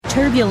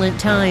Turbulent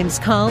times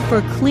call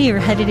for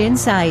clear-headed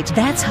insight.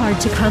 That's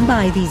hard to come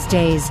by these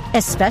days,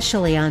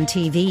 especially on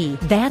TV.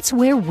 That's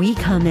where we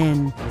come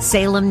in.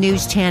 Salem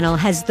News Channel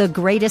has the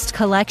greatest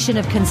collection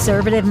of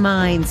conservative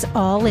minds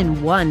all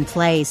in one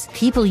place.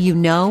 People you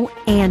know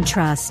and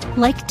trust,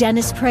 like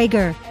Dennis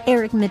Prager,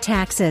 Eric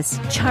Metaxas,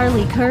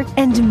 Charlie Kirk,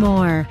 and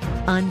more.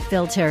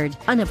 Unfiltered,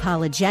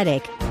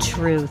 unapologetic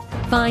truth.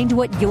 Find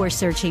what you're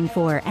searching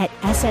for at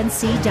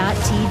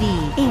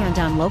snc.tv and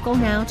on Local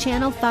Now,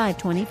 Channel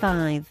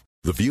 525.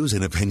 The views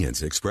and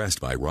opinions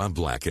expressed by Rob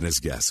Black and his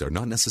guests are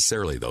not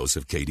necessarily those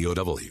of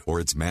KDOW or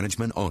its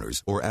management,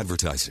 owners, or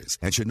advertisers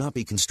and should not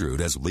be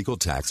construed as legal,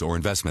 tax, or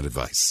investment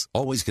advice.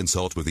 Always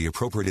consult with the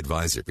appropriate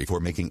advisor before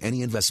making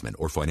any investment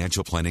or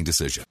financial planning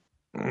decision.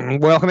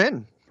 Welcome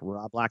in.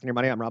 Rob Black and your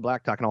money. I'm Rob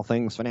Black, talking all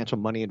things financial,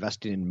 money,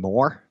 investing, and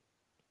more.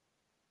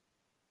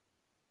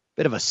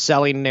 Bit of a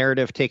selling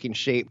narrative taking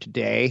shape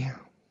today.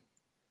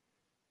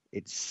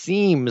 It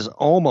seems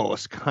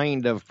almost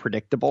kind of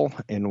predictable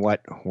in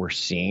what we're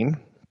seeing,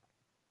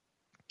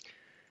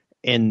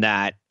 in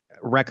that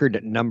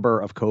record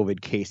number of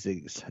COVID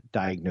cases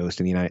diagnosed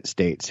in the United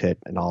States hit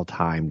an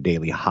all-time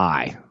daily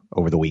high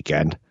over the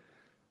weekend.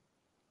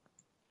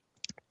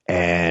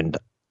 And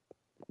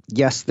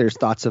yes, there's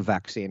thoughts of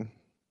vaccine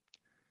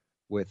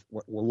with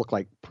what will look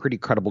like pretty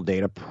credible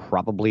data,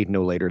 probably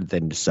no later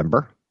than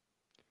December.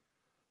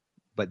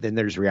 But then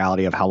there's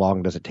reality of how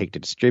long does it take to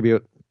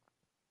distribute?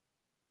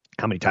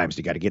 How many times do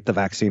you got to get the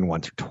vaccine?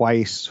 Once or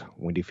twice?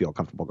 When do you feel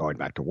comfortable going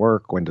back to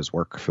work? When does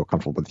work feel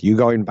comfortable with you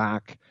going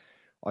back?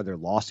 Are there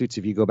lawsuits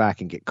if you go back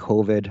and get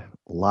COVID?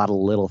 A lot of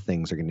little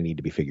things are going to need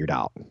to be figured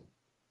out.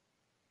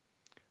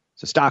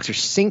 So stocks are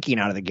sinking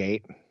out of the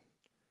gate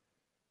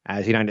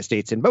as the United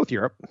States and both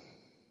Europe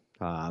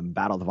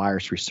battle the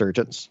virus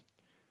resurgence.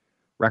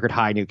 Record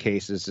high new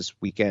cases this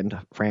weekend.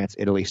 France,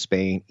 Italy,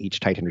 Spain, each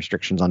tighten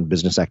restrictions on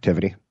business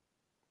activity.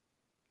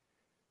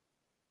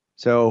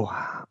 So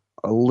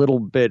a little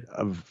bit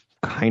of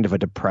kind of a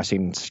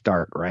depressing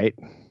start, right?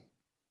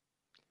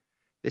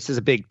 This is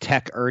a big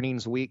tech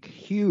earnings week,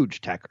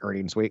 huge tech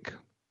earnings week.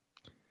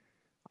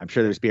 I'm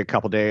sure there's be a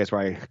couple days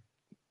where I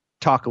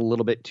talk a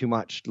little bit too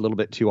much, a little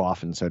bit too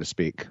often, so to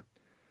speak.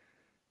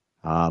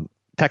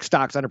 Tech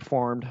stocks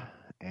underperformed,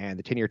 and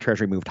the 10-year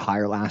Treasury moved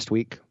higher last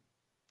week.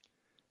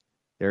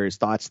 There is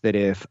thoughts that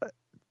if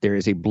there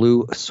is a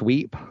blue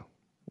sweep,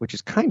 which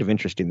is kind of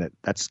interesting,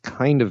 that's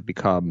kind of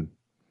become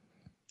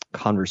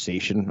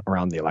conversation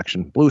around the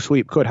election. Blue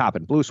sweep could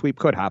happen. Blue sweep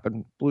could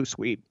happen. Blue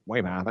sweep may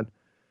happen.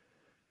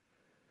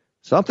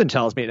 Something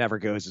tells me it never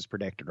goes as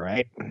predicted,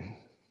 right?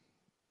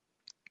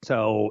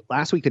 So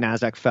last week the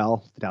Nasdaq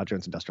fell, the Dow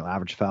Jones Industrial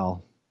Average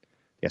fell,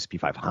 the S&P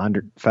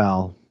 500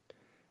 fell,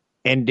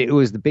 and it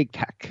was the big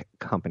tech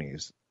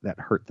companies that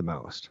hurt the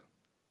most.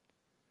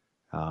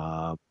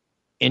 Intel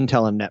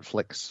and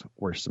Netflix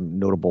were some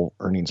notable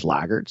earnings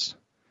laggards.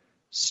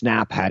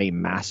 Snap had a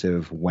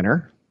massive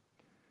winner.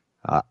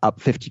 Up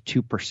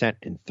 52%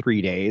 in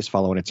 3 days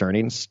following its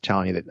earnings,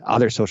 telling you that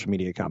other social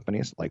media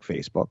companies like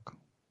Facebook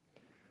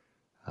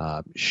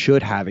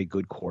should have a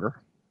good quarter.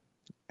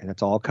 And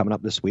it's all coming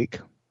up this week.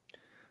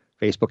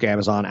 Facebook,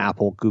 Amazon,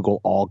 Apple,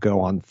 Google all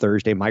go on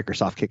Thursday.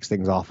 Microsoft kicks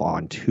things off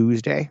on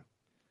Tuesday.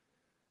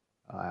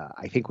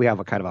 I think we have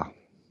a kind of a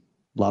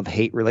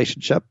love-hate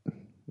relationship.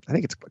 I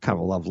think it's kind of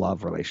a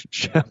love-love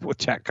relationship with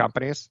tech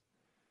companies.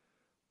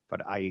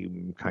 But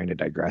I'm kind of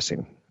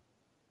digressing.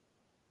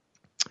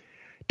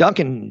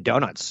 Dunkin'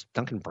 Donuts,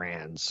 Dunkin'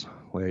 Brands,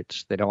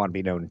 which they don't want to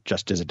be known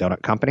just as a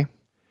donut company.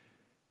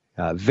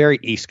 Very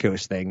East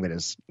Coast thing that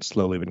has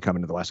slowly been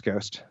coming to the West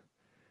Coast.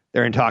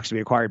 They're in talks to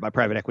be acquired by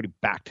private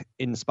equity-backed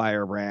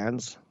Inspire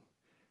Brands.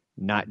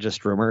 Not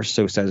just rumors,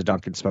 so says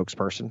Dunkin'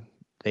 spokesperson.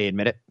 They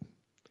admit it.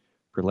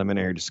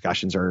 Preliminary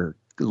discussions are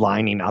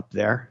lining up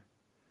there.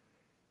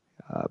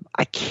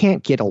 I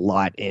can't get a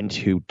lot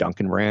into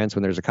Dunkin' Brands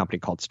when there's a company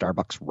called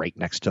Starbucks right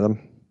next to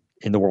them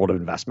in the world of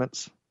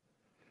investments.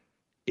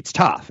 It's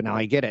tough. Now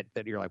I get it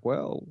that you're like,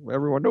 well,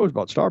 everyone knows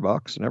about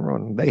Starbucks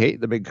and they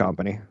hate the big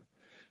company.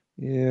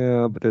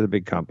 Yeah, but they're the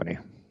big company.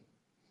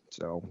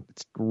 So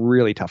it's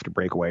really tough to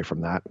break away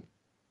from that.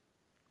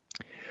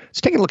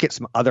 Let's take a look at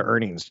some other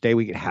earnings. Today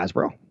we get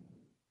Hasbro.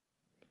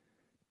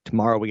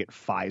 Tomorrow we get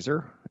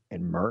Pfizer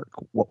and Merck.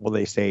 What will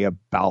they say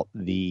about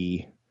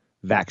the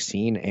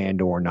vaccine and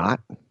or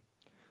not?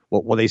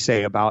 What will they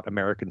say about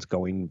Americans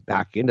going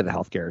back into the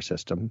healthcare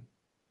system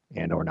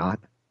and or not?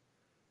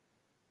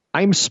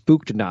 I'm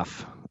spooked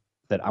enough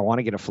that I want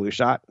to get a flu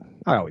shot.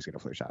 I always get a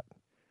flu shot.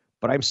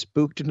 But I'm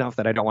spooked enough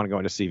that I don't want to go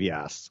into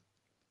CVS.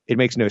 It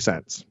makes no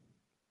sense.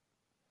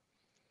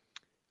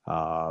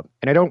 And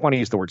I don't want to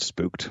use the word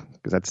spooked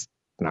because that's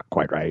not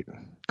quite right.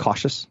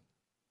 Cautious.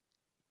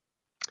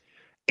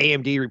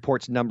 AMD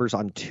reports numbers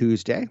on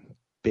Tuesday.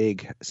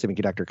 Big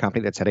semiconductor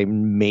company that's had an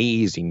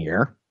amazing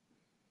year.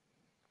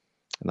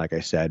 And like I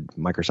said,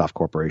 Microsoft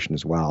Corporation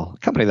as well. A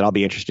company that I'll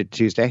be interested in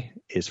Tuesday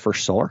is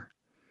First Solar.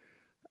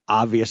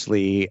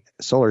 Obviously,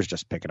 solar is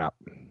just picking up.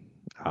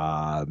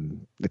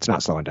 It's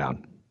not slowing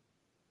down.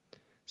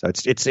 So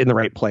it's in the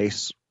right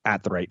place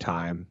at the right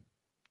time.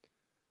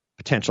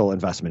 potential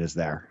investment is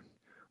there.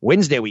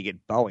 Wednesday, we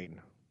get Boeing.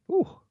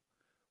 Ooh,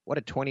 what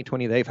a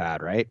 2020 they've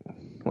had, right?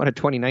 What a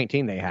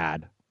 2019 they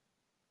had.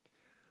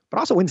 But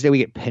also Wednesday, we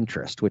get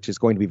Pinterest, which is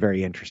going to be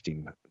very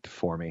interesting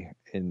for me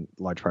in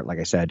large part, like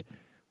I said,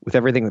 with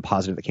everything the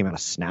positive that came out of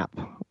Snap.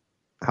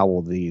 How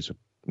will these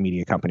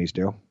media companies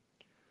do?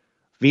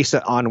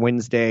 Visa on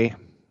Wednesday,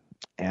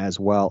 as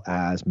well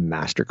as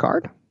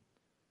MasterCard.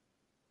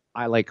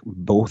 I like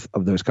both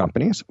of those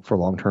companies for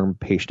long-term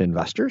patient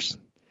investors.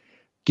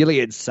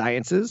 Gilead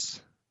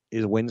Sciences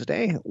is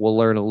Wednesday. We'll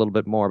learn a little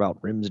bit more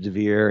about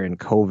Remdesivir and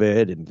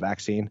COVID and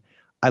vaccine.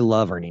 I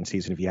love earnings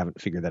season if you haven't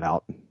figured that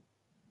out.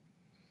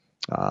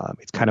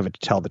 It's kind of to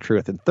tell the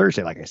truth. And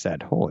Thursday, like I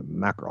said, holy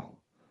mackerel.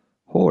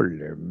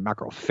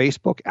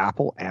 Facebook,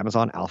 Apple,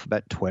 Amazon,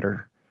 Alphabet,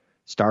 Twitter,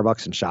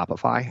 Starbucks, and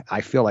Shopify. I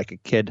feel like a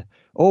kid.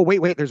 Oh,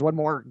 wait. There's one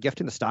more gift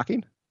in the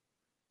stocking.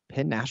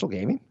 Penn National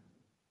Gaming.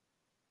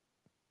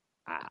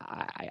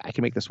 I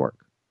can make this work.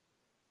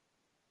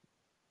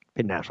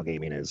 Penn National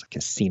Gaming is a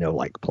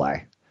casino-like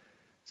play.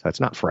 So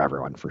it's not for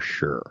everyone, for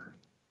sure.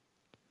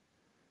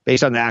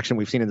 Based on the action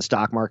we've seen in the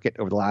stock market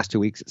over the last 2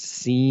 weeks, it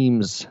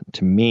seems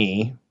to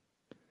me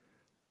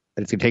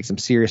that it's going to take some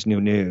serious new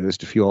news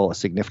to fuel a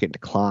significant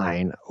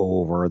decline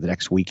over the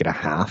next week and a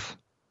half.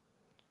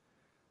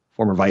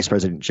 Former Vice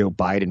President Joe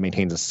Biden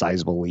maintains a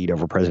sizable lead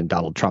over President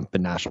Donald Trump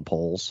in national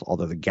polls,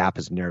 although the gap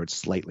has narrowed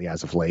slightly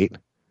as of late.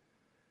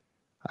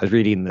 I was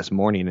reading this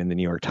morning in the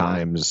New York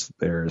Times,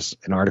 there's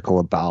an article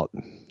about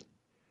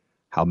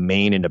how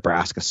Maine and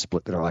Nebraska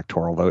split their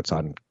electoral votes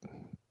on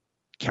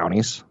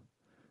counties.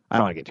 I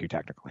don't want to get too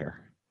technical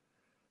here,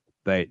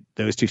 but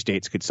those two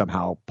states could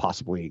somehow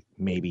possibly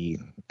maybe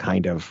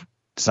kind of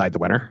decide the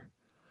winner.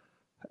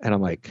 And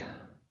I'm like,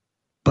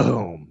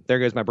 boom, there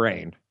goes my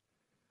brain.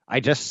 I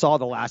just saw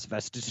the last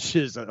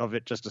vestiges of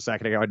it just a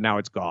second ago, and now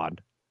it's gone.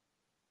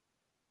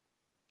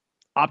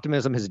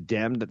 Optimism has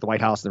dimmed that the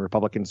White House and the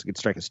Republicans could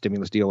strike a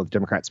stimulus deal with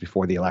Democrats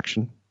before the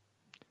election.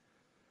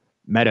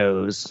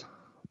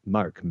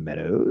 Mark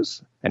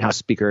Meadows, and House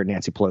Speaker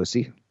Nancy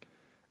Pelosi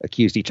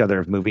accused each other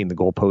of moving the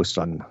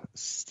goalposts on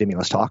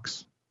stimulus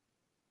talks.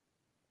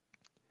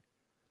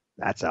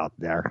 That's out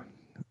there.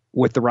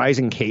 With the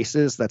rising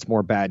cases, that's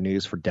more bad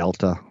news for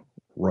Delta,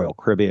 Royal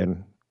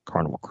Caribbean,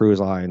 Carnival Cruise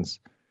Lines,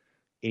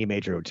 any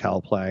major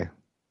hotel play.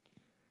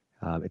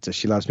 It's a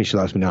she loves me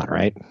not,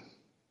 right?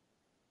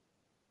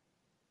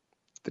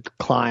 The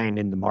decline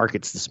in the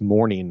markets this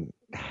morning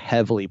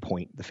heavily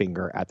point the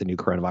finger at the new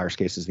coronavirus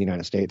cases in the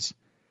United States.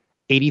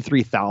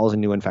 83,000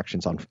 new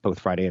infections on both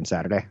Friday and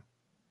Saturday.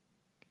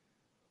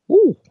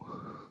 Ooh.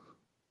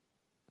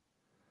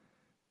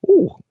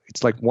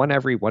 It's like one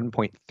every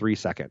 1.3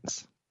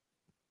 seconds.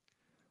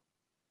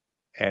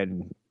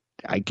 And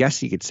I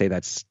guess you could say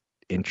that's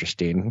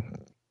interesting.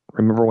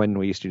 Remember when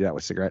we used to do that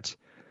with cigarettes?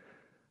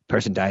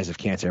 Person dies of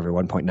cancer every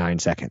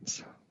 1.9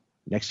 seconds.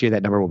 Next year,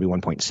 that number will be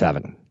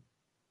 1.7.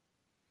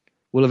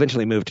 We'll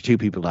eventually move to 2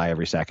 people die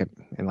every second.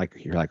 And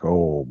you're like,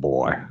 oh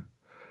boy,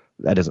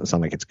 that doesn't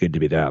sound like it's good to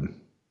be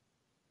them.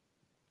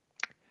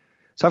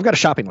 So I've got a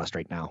shopping list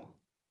right now.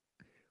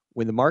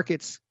 When the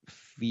markets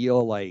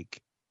feel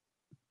like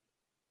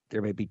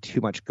there may be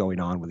too much going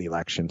on with the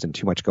elections and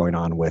too much going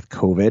on with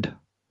COVID,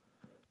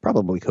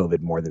 probably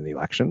COVID more than the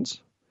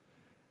elections,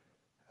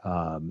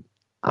 I'm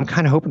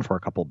kind of hoping for a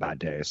couple of bad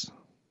days.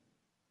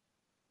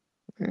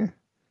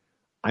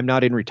 I'm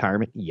not in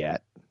retirement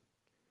yet.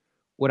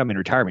 When I'm in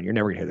retirement, you're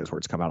never going to hear those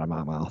words come out of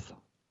my mouth.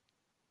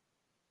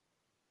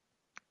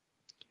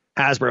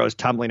 Hasbro is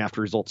tumbling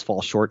after results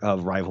fall short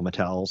of rival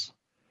Mattel's.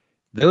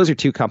 Those are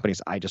 2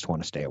 companies I just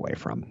want to stay away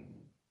from.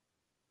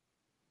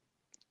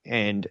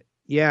 And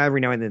yeah,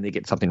 every now and then they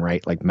get something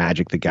right, like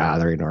Magic the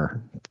Gathering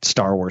or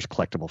Star Wars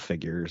collectible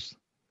figures.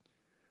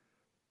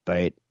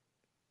 But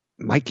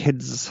my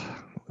kids,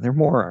 they're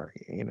more,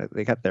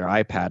 they got their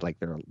iPad like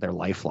their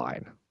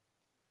lifeline.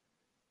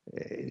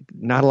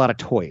 Not a lot of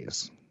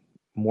toys,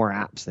 more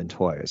apps than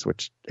toys,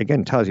 which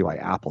again tells you why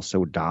Apple's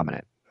so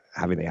dominant,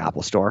 having the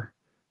Apple Store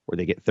where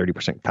they get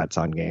 30% cuts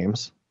on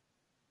games.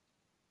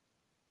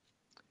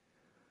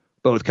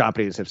 Both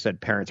companies have said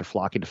parents are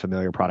flocking to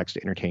familiar products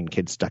to entertain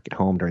kids stuck at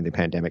home during the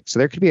pandemic. So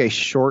there could be a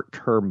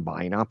short-term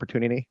buying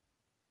opportunity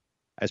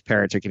as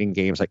parents are getting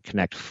games like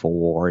Connect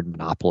 4 and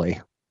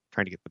Monopoly,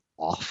 trying to get them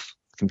off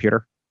the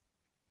computer.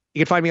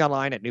 You can find me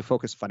online at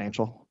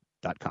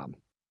newfocusfinancial.com.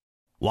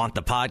 Want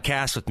the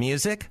podcast with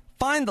music?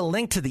 Find the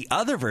link to the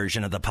other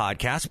version of the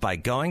podcast by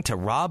going to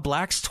Rob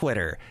Black's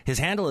Twitter. His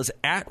handle is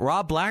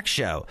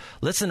 @RobBlackShow.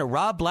 Listen to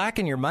Rob Black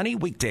and Your Money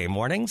weekday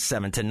mornings,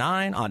 7 to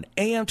 9 on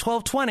AM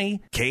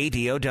 1220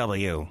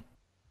 KDOW.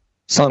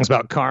 Songs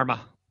about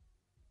karma.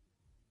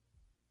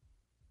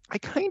 I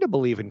kind of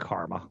believe in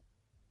karma.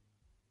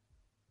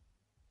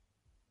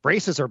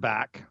 Braces are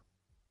back.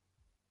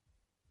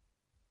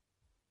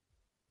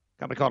 A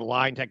company called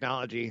Align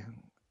Technology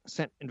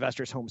sent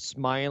investors home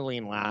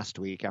smiling last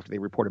week after they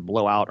reported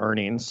blowout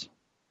earnings.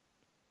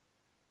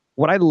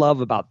 What I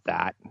love about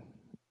that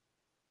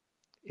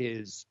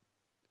is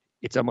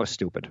it's almost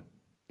stupid.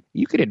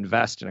 You could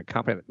invest in a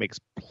company that makes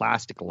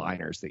plastic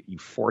liners that you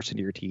force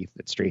into your teeth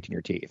that straighten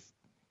your teeth.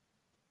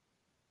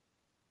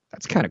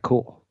 That's kind of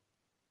cool.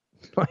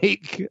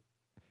 Like,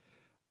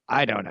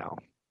 I don't know.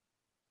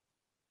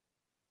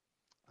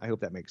 I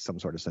hope that makes some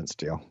sort of sense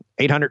to you.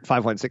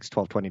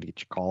 800-516-1220 to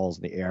get your calls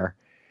in the air.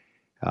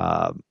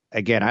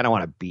 Again, I don't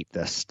want to beat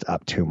this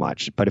up too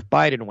much, but if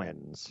Biden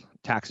wins,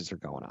 taxes are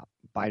going up.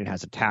 Biden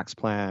has a tax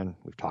plan.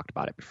 We've talked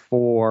about it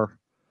before.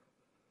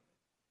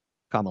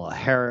 Kamala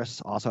Harris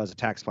also has a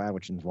tax plan,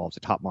 which involves a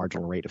top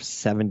marginal rate of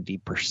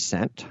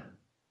 70%,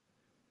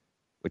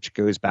 which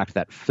goes back to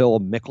that Phil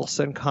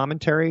Mickelson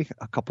commentary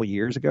a couple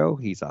years ago.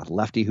 He's a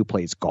lefty who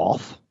plays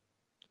golf.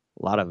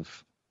 A lot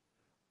of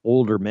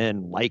older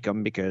men like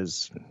him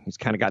because he's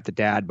kind of got the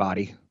dad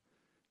body.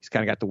 He's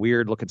kind of got the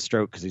weird looking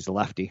stroke because he's a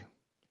lefty.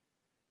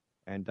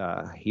 And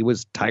he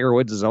was Tiger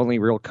Woods' only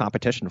real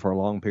competition for a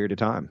long period of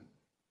time.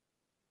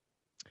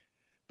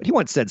 But he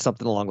once said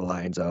something along the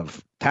lines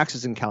of,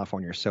 taxes in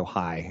California are so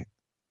high,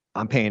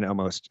 I'm paying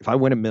almost, if I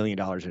win $1 million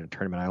in a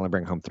tournament, I only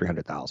bring home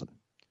 $300,000.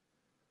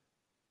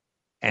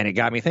 And it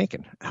got me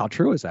thinking, how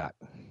true is that?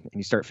 And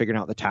you start figuring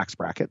out the tax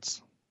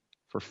brackets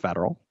for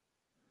federal,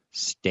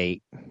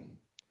 state.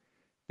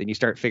 Then you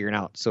start figuring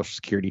out Social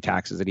Security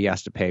taxes that he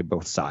has to pay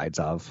both sides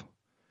of.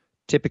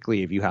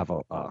 Typically, if you have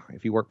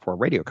if you work for a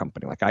radio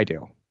company like I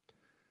do,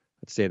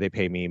 let's say they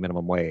pay me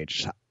minimum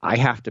wage, I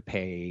have to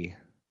pay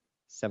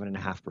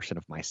 7.5%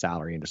 of my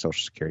salary into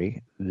Social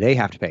Security. They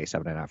have to pay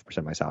 7.5%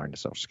 of my salary into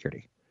Social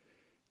Security.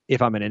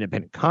 If I'm an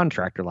independent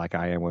contractor like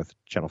I am with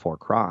Channel 4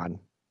 Cron,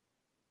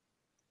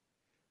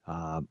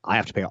 I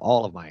have to pay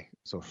all of my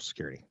Social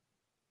Security.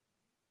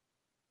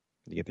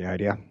 You get the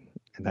idea?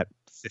 And that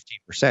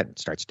 15%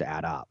 starts to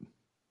add up.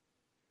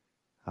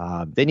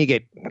 Then you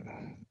get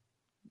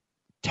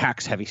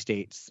tax-heavy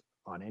states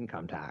on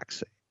income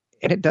tax.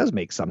 And it does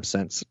make some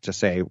sense to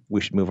say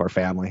we should move our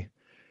family.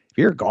 If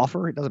you're a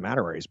golfer, it doesn't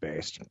matter where he's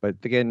based. But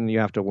again, you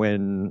have to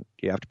win.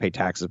 You have to pay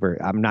taxes.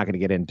 I'm not going to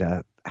get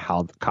into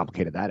how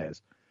complicated that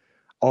is.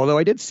 Although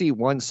I did see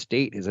one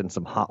state is in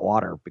some hot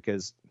water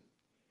because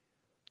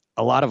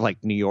a lot of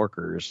like New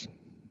Yorkers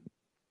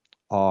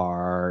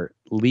are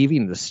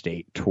leaving the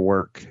state to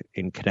work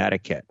in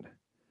Connecticut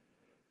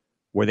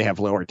where they have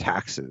lower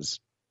taxes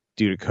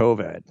due to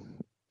COVID.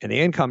 And the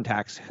income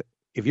tax,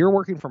 if you're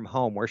working from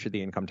home, where should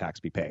the income tax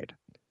be paid?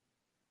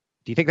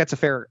 Do you think that's a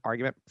fair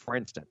argument? For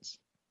instance,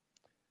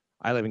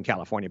 I live in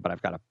California, but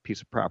I've got a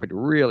piece of property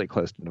really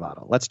close to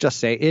Nevada. Let's just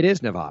say it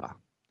is Nevada.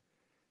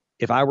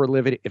 If I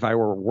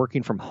were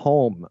working from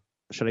home,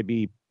 should I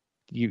be,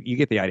 you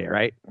get the idea,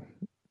 right?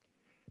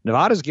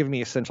 Nevada's giving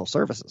me essential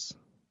services.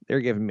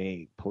 They're giving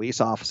me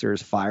police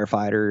officers,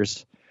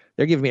 firefighters.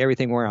 They're giving me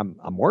everything where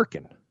I'm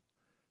working.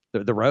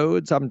 The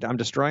roads I'm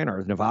destroying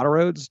are Nevada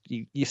roads.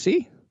 You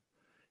see?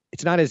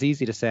 It's not as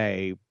easy to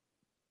say,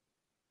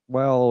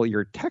 well,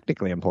 you're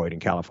technically employed in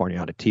California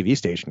on a TV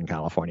station in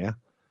California.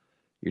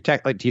 You're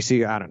do you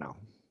see? I don't know.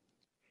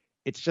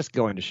 It's just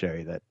going to show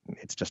you that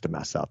it's just a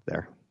mess out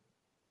there.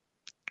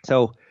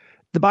 So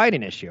the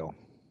Biden issue,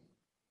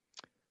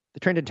 the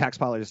trend in tax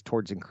policy is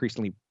towards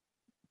increasingly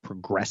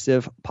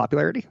progressive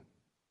popularity.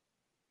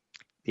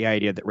 The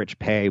idea that rich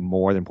pay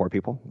more than poor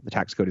people. The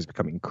tax code has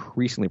become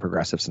increasingly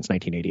progressive since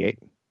 1988,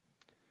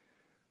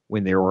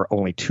 when there were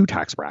only two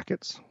tax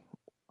brackets.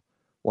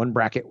 One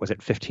bracket was at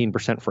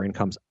 15% for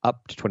incomes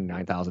up to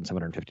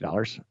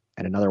 $29,750,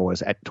 and another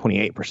was at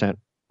 28%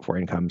 for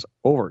incomes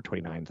over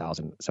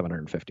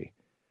 $29,750.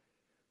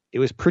 It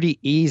was pretty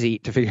easy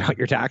to figure out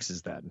your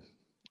taxes then,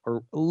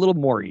 or a little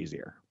more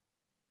easier.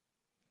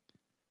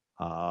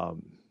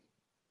 And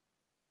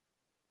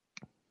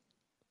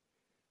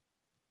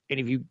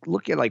if you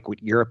look at like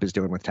what Europe is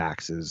doing with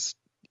taxes,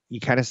 you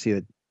kind of see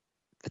that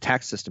the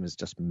tax system is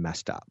just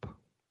messed up.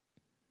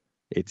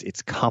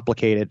 It's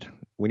complicated.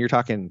 When you're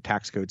talking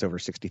tax codes over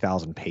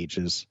 60,000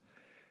 pages,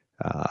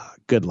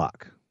 good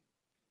luck.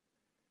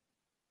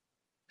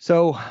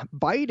 So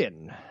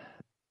Biden,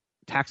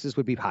 taxes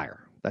would be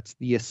higher. That's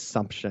the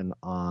assumption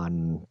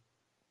on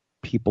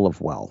people of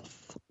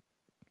wealth.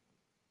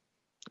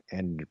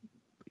 And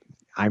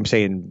I'm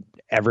saying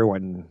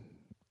everyone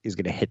is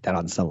going to hit that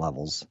on some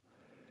levels,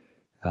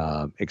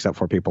 except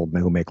for people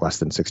who make less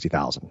than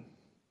 60,000.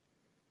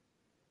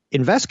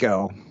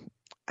 Invesco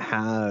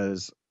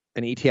has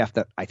an ETF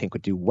that I think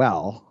would do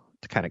well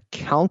to kind of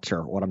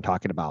counter what I'm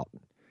talking about.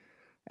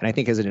 And I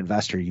think as an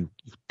investor, you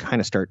kind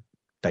of start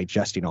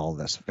digesting all of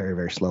this very,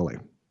 very slowly.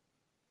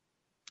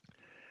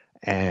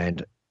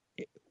 And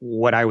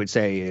what I would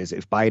say is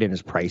if Biden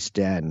is priced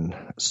in,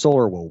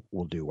 solar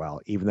will do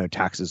well, even though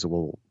taxes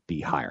will be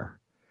higher.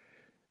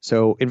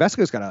 So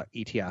Invesco's got an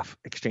ETF,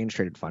 exchange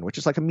traded fund, which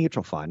is like a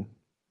mutual fund.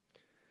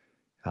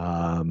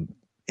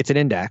 It's an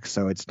index,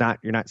 so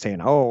you're not saying,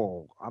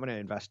 oh, I'm going to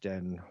invest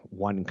in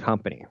one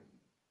company.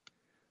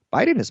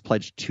 Biden has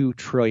pledged $2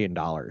 trillion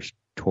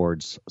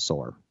towards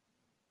solar.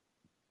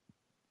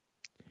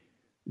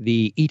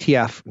 The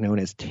ETF known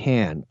as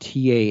TAN,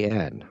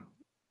 T-A-N,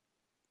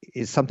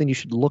 is something you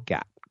should look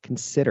at,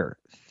 consider,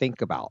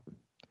 think about.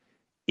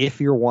 if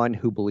you're one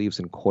who believes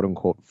in quote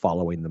unquote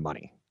following the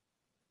money.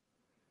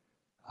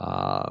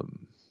 A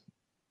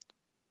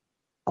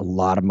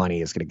lot of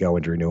money is going to go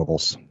into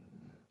renewables.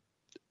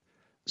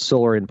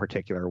 Solar in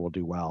particular will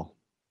do well.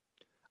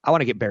 I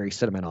want to get Barry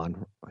Cinnamon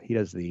on. He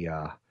does the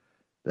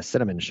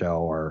Cinnamon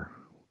Show, or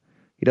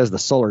he does the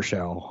Solar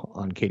Show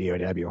on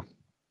KDOW.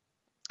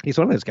 He's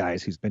one of those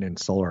guys who's been in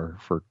solar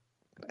for,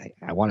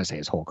 I want to say,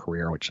 his whole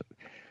career, which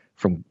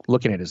from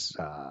looking at his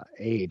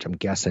age, I'm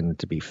guessing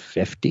to be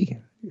 50.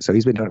 So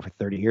he's been doing it for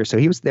 30 years. So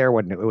he was there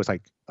when it was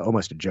like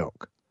almost a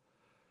joke.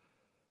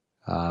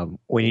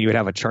 When you would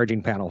have a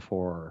charging panel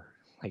for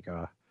like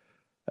a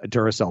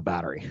Duracell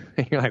battery.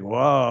 You're like,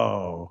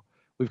 whoa,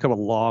 we've come a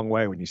long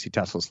way when you see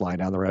Teslas flying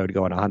down the road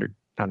going 100,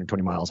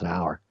 120 miles an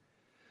hour.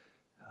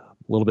 A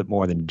little bit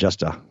more than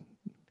just a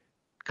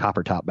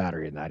copper top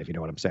battery in that, if you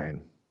know what I'm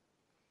saying.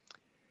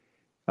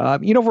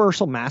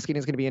 Universal masking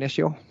is going to be an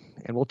issue,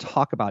 and we'll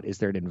talk about, is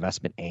there an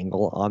investment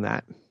angle on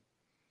that?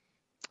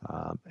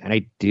 And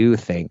I do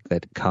think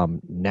that come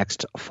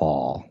next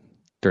fall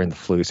during the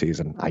flu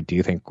season, I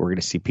do think we're going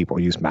to see people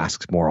use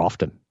masks more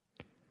often.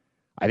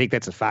 I think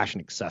that's a fashion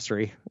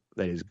accessory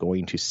that is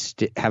going to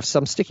have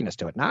some stickiness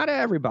to it. Not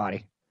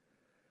everybody.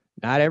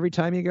 Not every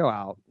time you go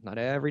out. Not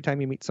every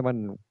time you meet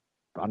someone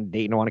on a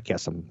date and want to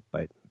kiss them.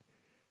 But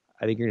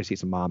I think you're going to see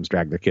some moms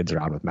drag their kids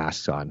around with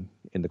masks on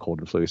in the cold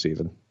and flu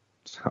season.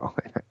 So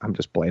I'm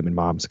just blaming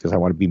moms because I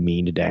want to be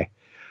mean today.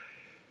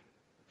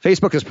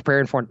 Facebook is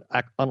preparing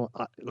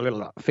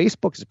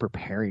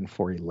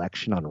for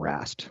election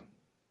unrest.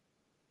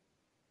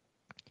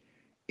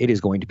 It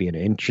is going to be an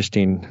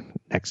interesting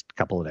next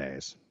couple of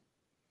days.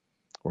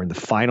 We're in the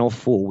final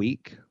full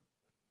week.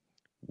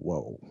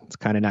 Whoa, it's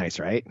kind of nice,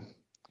 right?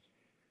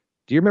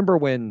 Do you remember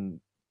when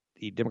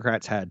the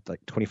Democrats had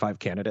like 25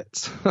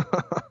 candidates?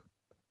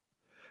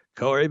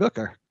 Cory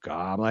Booker,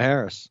 Kamala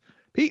Harris,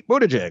 Pete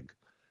Buttigieg.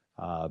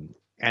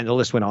 And the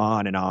list went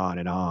on and on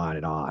and on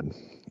and on.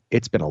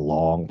 It's been a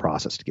long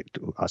process to get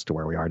us to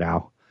where we are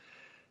now.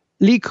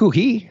 Lee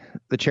Kuo-hee,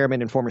 the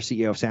chairman and former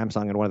CEO of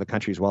Samsung and one of the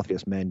country's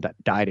wealthiest men,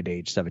 died at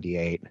age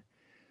 78.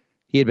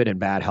 He had been in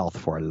bad health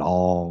for a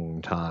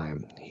long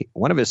time.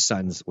 One of his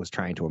sons was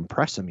trying to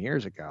impress him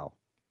years ago.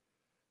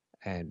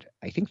 And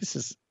I think this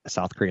is a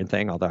South Korean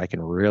thing, although I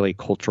can really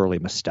culturally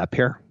misstep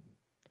here.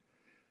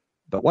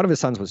 But one of his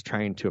sons was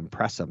trying to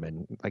impress him,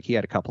 and like he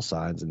had a couple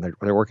sons, and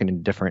they're working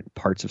in different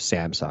parts of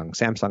Samsung.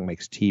 Samsung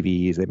makes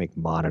TVs, they make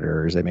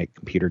monitors, they make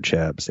computer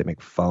chips, they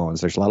make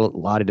phones. There's a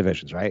lot of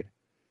divisions, right?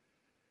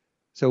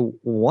 So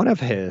one of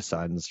his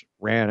sons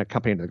ran a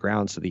company into the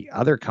ground so the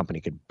other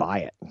company could buy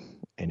it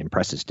and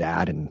impress his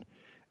dad. And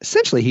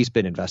essentially, he's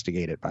been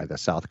investigated by the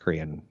South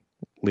Korean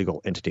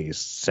legal entities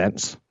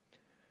since.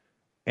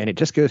 And it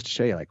just goes to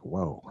show you, like,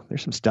 whoa,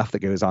 there's some stuff that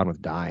goes on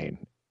with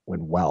dying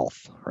when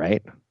wealth,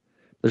 right?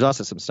 There's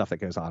also some stuff that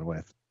goes on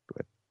with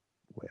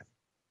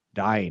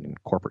dying in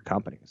corporate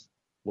companies.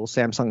 Will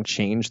Samsung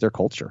change their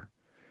culture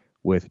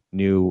with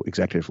new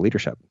executive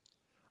leadership?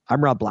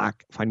 I'm Rob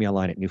Black. Find me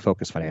online at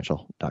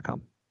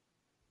newfocusfinancial.com.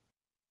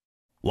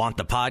 Want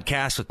the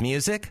podcast with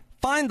music?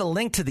 Find the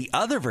link to the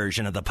other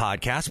version of the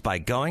podcast by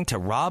going to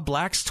Rob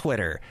Black's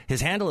Twitter.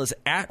 His handle is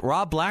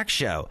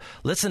 @RobBlackShow.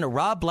 Listen to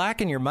Rob Black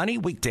and Your Money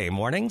weekday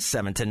mornings,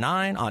 7 to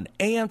 9 on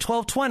AM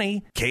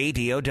 1220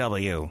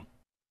 KDOW.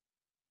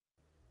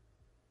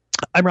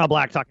 I'm Rob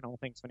Black, talking all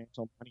things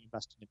financial, money,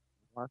 investing, and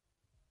more.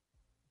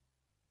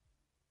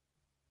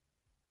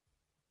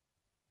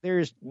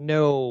 There's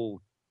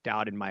no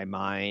doubt in my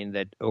mind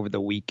that over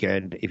the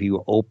weekend, if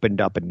you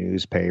opened up a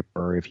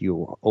newspaper, if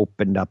you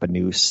opened up a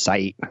news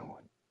site,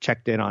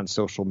 checked in on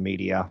social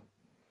media,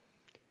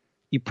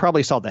 you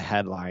probably saw the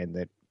headline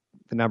that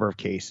the number of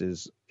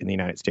cases in the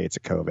United States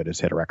of COVID has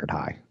hit a record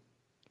high.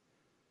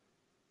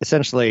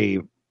 Essentially,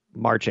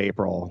 March,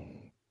 April,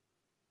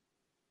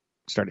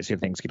 started seeing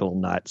things get a little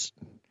nuts.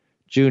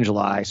 June,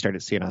 July,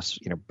 started seeing us,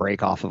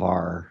 break off of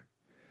our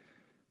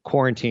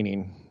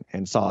quarantining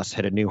and saw us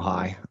hit a new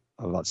high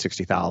of about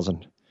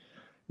 60,000.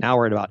 Now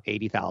we're at about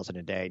 80,000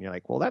 a day. And you're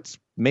like, well, that's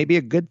maybe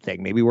a good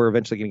thing. Maybe we're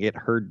eventually going to get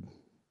herd,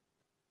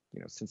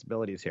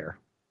 sensibilities here.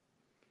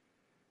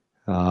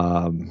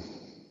 I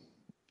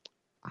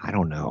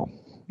don't know.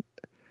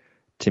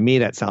 To me,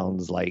 that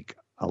sounds like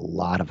a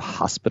lot of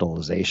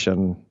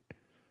hospitalization,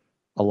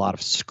 a lot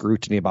of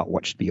scrutiny about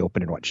what should be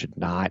open and what should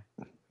not.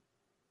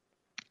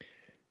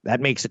 That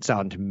makes it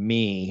sound to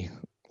me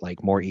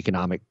like more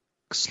economic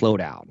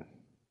slowdown,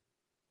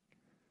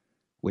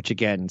 which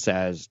again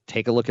says,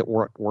 take a look at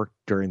what worked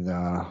during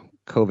the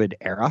COVID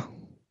era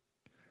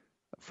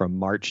from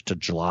March to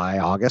July,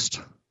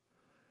 August,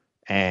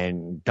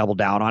 and double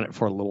down on it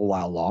for a little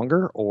while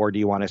longer, or do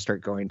you want to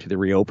start going to the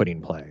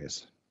reopening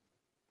plays?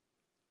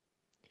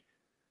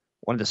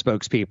 One of the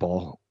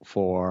spokespeople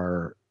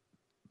for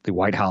the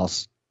White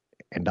House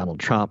and Donald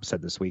Trump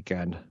said this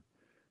weekend,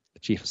 the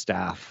chief of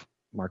staff,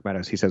 Mark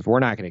Meadows, he says, we're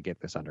not going to get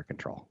this under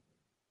control.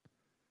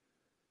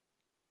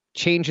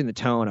 Changing the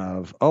tone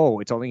of,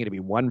 it's only going to be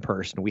one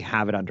person, we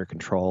have it under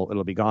control,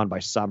 it'll be gone by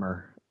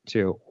summer,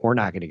 to we're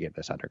not going to get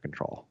this under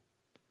control.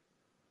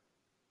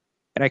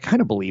 And I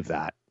kind of believe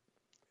that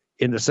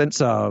in the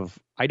sense of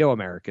I know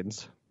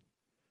Americans,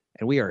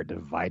 and we are a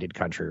divided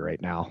country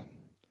right now,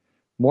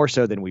 more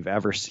so than we've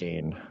ever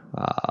seen.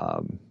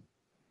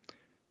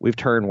 We've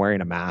turned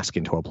wearing a mask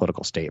into a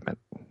political statement.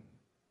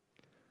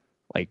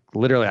 Like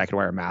literally, I could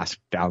wear a mask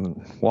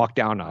walk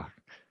down a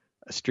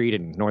street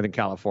in Northern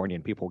California,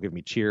 and people will give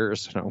me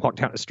cheers. And I walk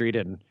down the street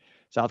in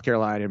South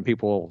Carolina, and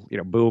people,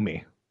 boo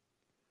me.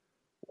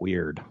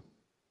 Weird.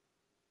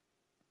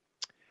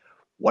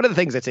 One of the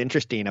things that's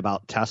interesting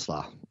about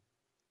Tesla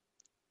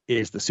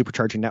is the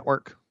supercharging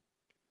network.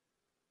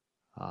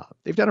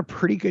 They've done a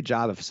pretty good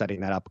job of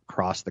setting that up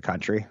across the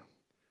country,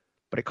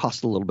 but it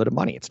costs a little bit of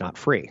money. It's not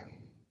free.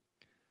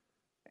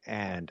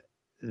 And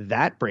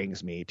that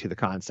brings me to the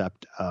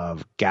concept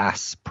of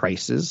gas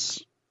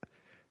prices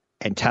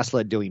and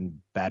Tesla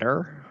doing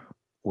better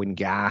when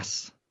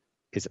gas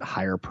is at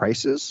higher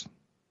prices,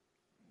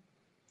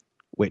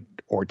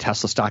 or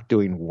Tesla stock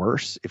doing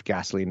worse if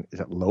gasoline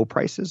is at low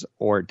prices,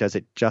 or does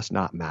it just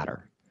not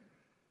matter?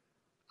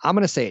 I'm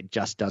going to say it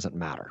just doesn't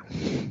matter.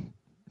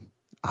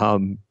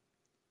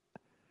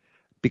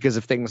 Because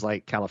of things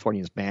like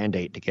California's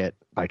mandate to get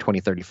by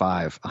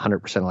 2035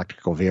 100%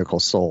 electrical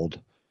vehicles sold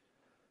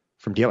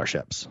from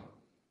dealerships.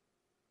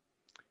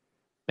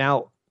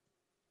 Now,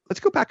 let's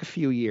go back a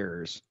few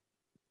years,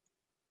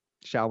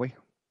 shall we?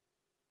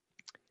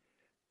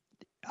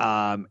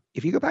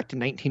 If you go back to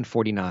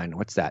 1949,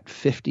 what's that?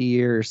 50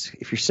 years.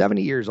 If you're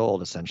 70 years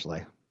old,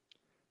 essentially,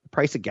 the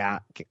price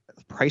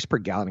per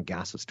gallon of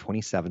gas was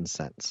 27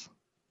 cents.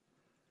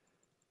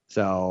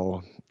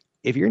 So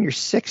if you're in your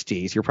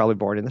 60s, you're probably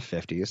born in the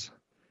 50s,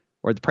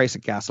 where the price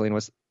of gasoline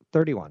was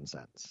 31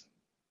 cents.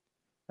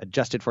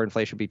 Adjusted for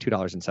inflation would be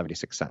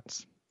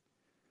 $2.76.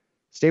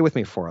 Stay with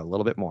me for a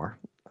little bit more.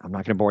 I'm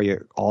not going to bore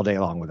you all day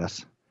long with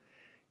this.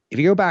 If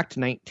you go back to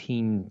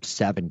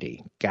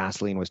 1970,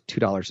 gasoline was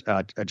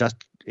 $2.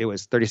 It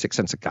was 36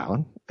 cents a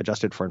gallon,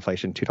 adjusted for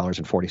inflation,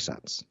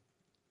 $2.40.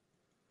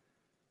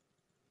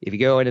 If you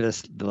go into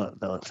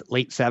the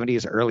late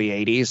 70s, early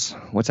 80s,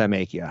 what's that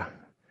make you?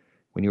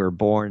 When you were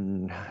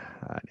born,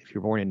 if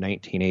you're born in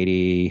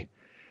 1980,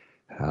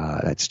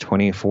 that's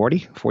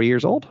 40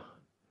 years old.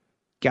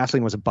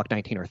 Gasoline was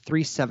 $1.19 or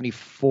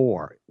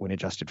 $3.74 when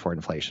adjusted for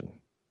inflation.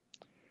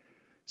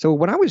 So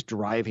when I was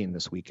driving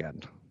this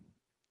weekend,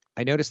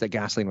 I noticed that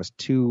gasoline was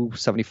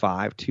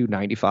 $2.75,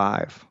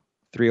 $2.95,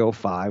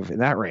 $3.05, in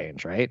that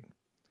range, right?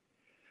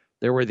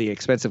 There were the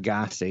expensive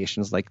gas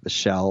stations like the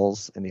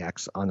Shells and the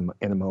X and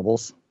the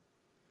Mobiles.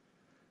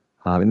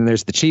 And then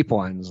there's the cheap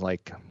ones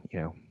like,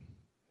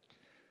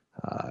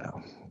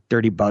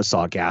 Dirty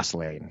Buzzsaw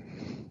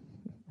gasoline,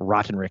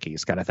 Rotten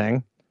Rickies kind of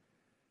thing.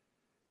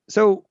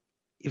 So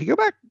if you go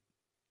back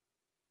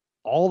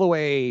all the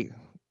way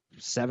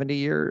 70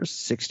 years,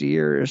 60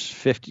 years,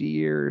 50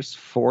 years,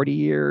 40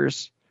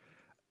 years,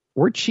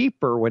 we're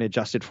cheaper when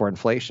adjusted for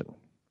inflation.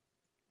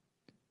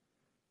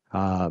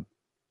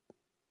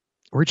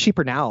 We're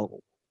cheaper now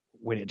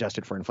when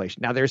adjusted for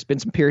inflation. Now, there's been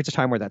some periods of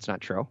time where that's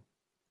not true.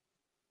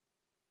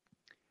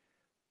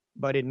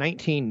 But in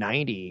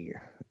 1990,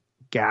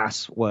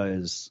 gas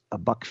was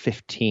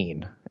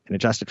 $1.15, and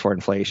adjusted for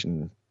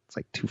inflation, it's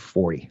like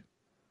 $2.40.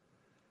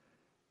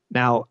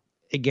 Now,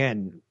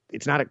 again,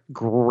 it's not a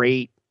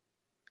great,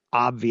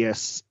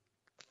 obvious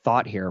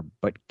thought here,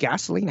 but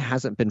gasoline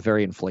hasn't been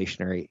very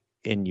inflationary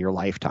in your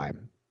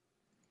lifetime.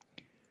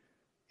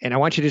 And I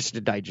want you just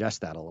to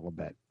digest that a little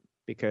bit,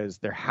 because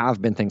there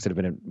have been things that have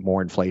been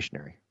more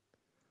inflationary.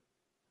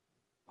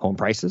 Home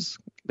prices,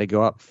 they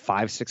go up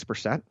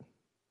 5-6%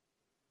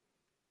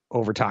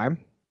 over time.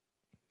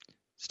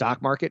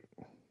 Stock market,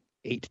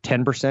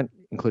 8-10%,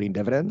 including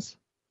dividends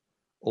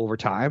over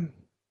time.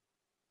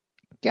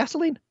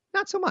 Gasoline,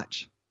 not so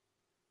much.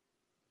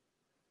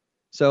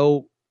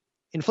 So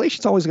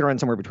inflation's always going to run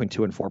somewhere between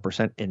 2 and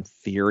 4% in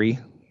theory.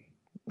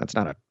 That's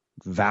not a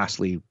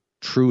vastly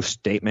true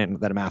statement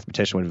that a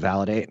mathematician would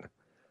validate.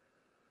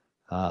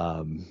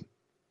 But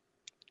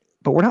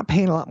we're not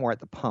paying a lot more at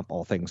the pump,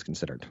 all things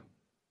considered.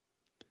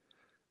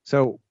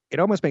 So it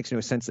almost makes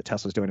no sense that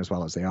Tesla's doing as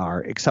well as they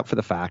are, except for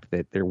the fact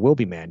that there will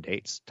be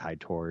mandates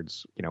tied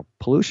towards,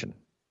 pollution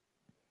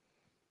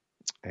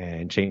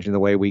and changing the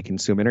way we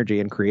consume energy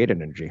and create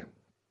energy.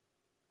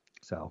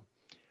 So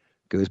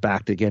goes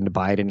back to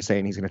Biden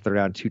saying he's going to throw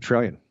down $2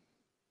 trillion.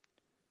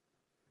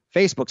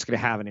 Facebook's going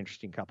to have an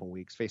interesting couple of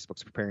weeks.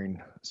 Facebook's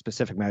preparing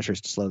specific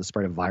measures to slow the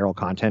spread of viral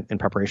content in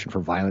preparation for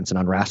violence and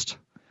unrest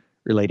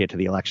related to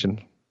the election.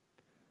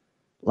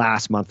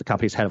 Last month, the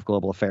company's head of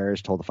global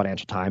affairs told the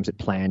Financial Times it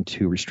planned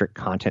to restrict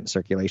content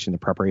circulation in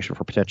preparation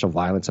for potential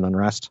violence and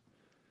unrest.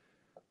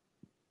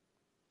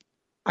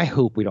 I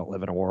hope we don't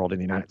live in a world in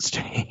the United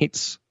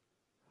States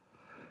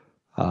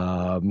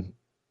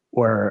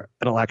where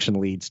an election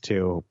leads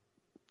to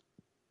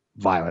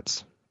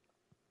violence.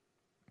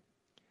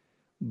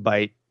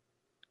 But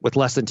with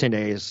less than 10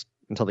 days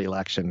until the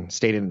election,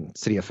 state and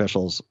city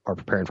officials are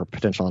preparing for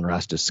potential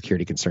unrest as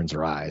security concerns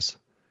arise.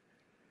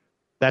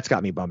 That's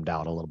got me bummed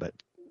out a little bit.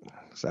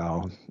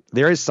 So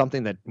there is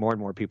something that more and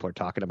more people are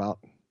talking about.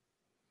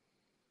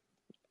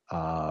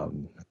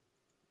 And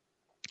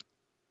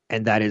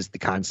that is the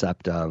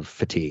concept of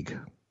fatigue.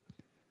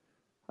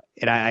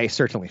 And I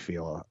certainly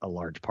feel a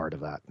large part of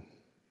that.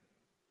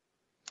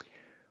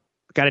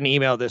 Got an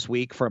email this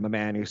week from a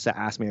man who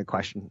asked me a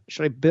question.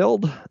 Should I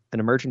build an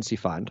emergency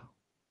fund,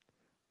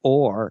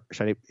 or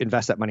should I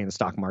invest that money in the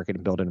stock market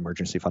and build an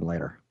emergency fund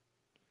later?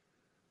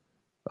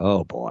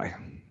 Oh, boy.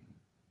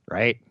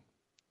 Right?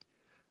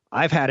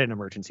 I've had an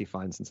emergency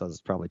fund since I was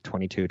probably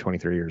 22,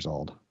 23 years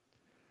old.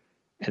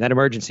 And that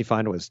emergency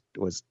fund was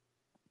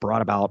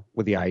brought about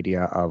with the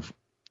idea of,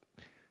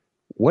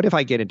 what if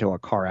I get into a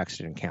car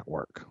accident and can't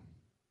work?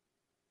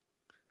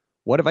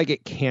 What if I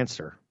get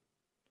cancer?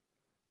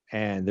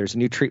 And there's a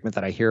new treatment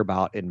that I hear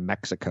about in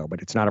Mexico,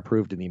 but it's not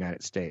approved in the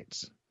United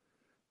States.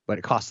 But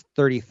it costs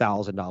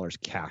 $30,000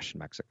 cash in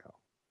Mexico.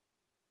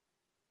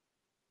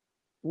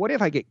 What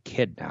if I get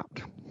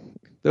kidnapped?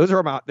 Those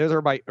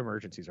are my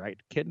emergencies, right?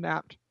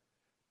 Kidnapped,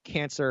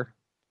 cancer,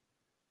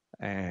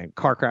 and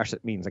car crash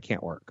that means I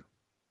can't work.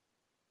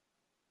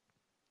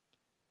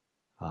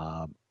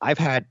 I've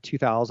had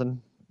 $2,000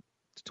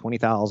 to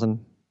 $20,000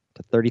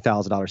 to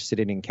 $30,000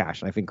 sitting in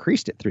cash, and I've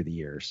increased it through the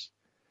years.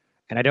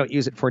 And I don't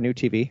use it for a new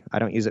TV. I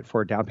don't use it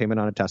for a down payment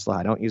on a Tesla.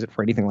 I don't use it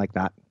for anything like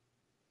that.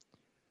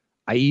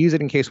 I use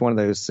it in case one of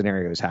those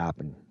scenarios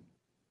happen.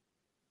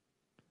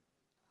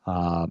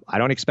 I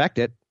don't expect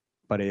it,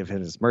 but if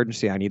it's an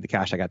emergency, I need the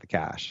cash, I got the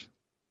cash.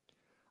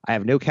 I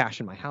have no cash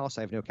in my house.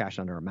 I have no cash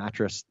under a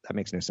mattress. That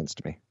makes no sense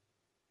to me.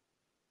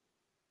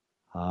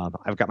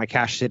 I've got my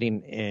cash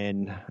sitting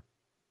in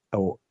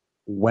a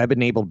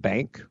web-enabled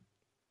bank,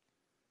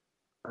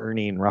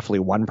 earning roughly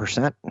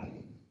 1%.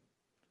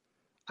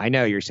 I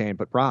know you're saying,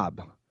 but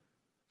Rob,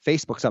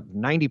 Facebook's up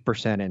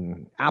 90%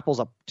 and Apple's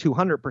up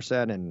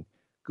 200% and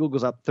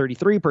Google's up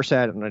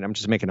 33%. And I'm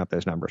just making up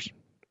those numbers.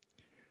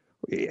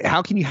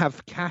 How can you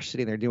have cash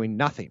sitting there doing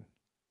nothing?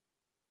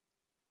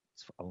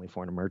 It's only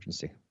for an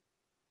emergency.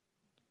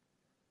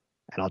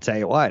 And I'll tell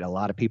you what, a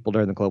lot of people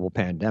during the global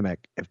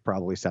pandemic have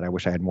probably said, I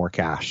wish I had more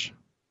cash.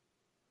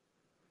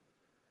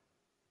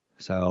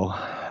 So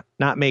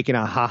not making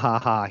a ha ha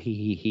ha he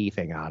he he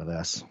thing out of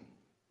this.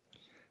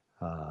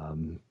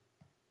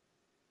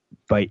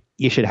 But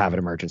you should have an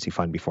emergency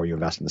fund before you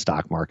invest in the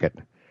stock market.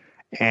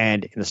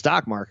 And in the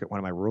stock market, one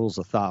of my rules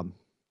of thumb,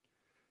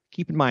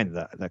 keep in mind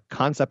the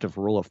concept of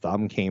rule of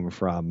thumb came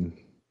from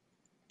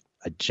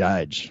a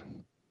judge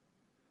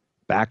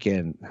back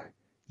in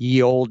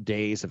ye old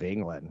days of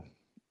England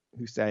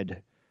who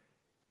said,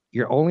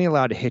 you're only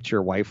allowed to hit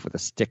your wife with a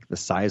stick the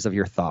size of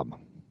your thumb.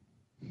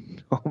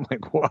 I'm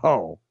like,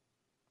 whoa.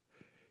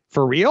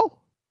 For real?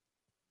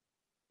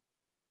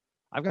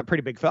 I've got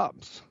pretty big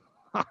thumbs.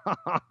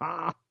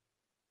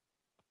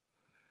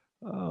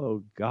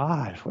 Oh,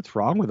 God. What's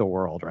wrong with the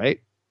world, right?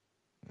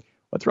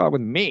 What's wrong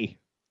with me?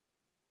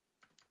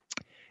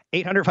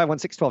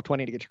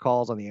 800-516-1220 to get your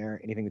calls on the air.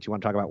 Anything that you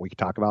want to talk about, we can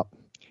talk about.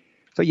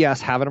 So,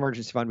 yes, have an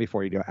emergency fund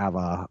before you have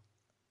a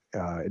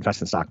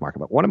invest in the stock market.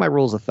 But one of my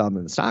rules of thumb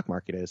in the stock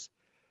market is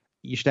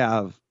you should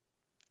have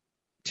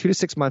 2 to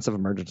 6 months of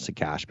emergency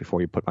cash before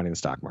you put money in the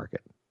stock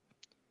market.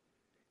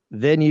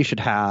 Then you should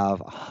have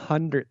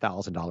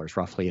 $100,000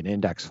 roughly in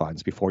index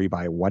funds before you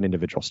buy one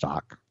individual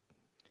stock.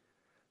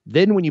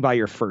 Then when you buy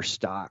your first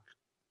stock,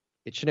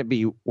 it shouldn't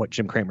be what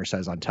Jim Cramer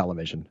says on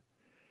television.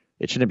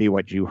 It shouldn't be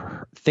what you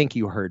think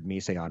you heard me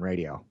say on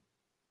radio.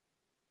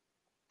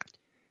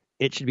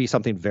 It should be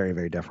something very,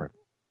 very different.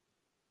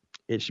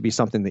 It should be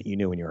something that you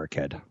knew when you were a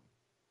kid.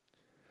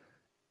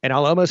 And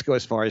I'll almost go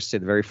as far as to say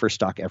the very first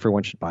stock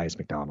everyone should buy is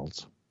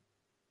McDonald's.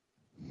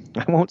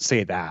 I won't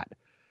say that.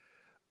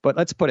 But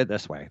let's put it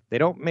this way. They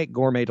don't make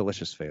gourmet,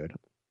 delicious food.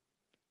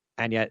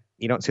 And yet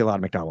you don't see a lot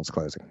of McDonald's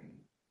closing.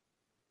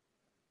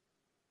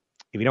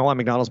 If you don't want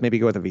McDonald's, maybe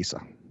go with a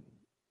Visa.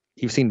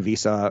 You've seen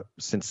Visa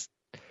since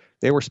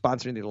they were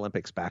sponsoring the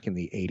Olympics back in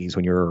the 80s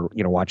when you were,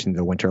 watching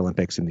the Winter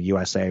Olympics and the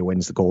USA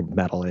wins the gold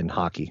medal in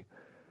hockey.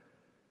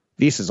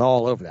 Visa's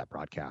all over that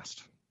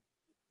broadcast.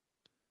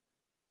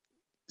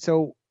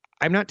 So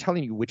I'm not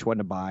telling you which one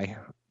to buy,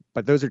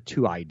 but those are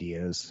two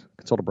ideas.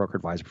 Consult a broker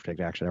advisor for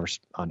taking action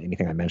on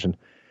anything I mentioned.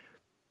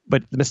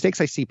 But the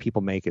mistakes I see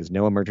people make is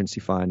no emergency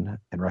fund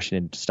and rushing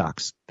into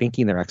stocks,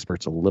 thinking they're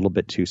experts a little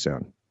bit too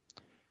soon.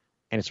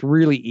 And it's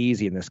really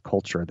easy in this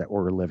culture that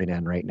we're living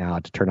in right now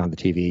to turn on the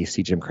TV,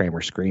 see Jim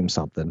Cramer scream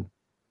something,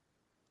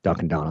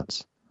 Dunkin'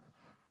 Donuts,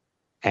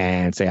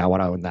 and say, I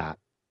want to own that.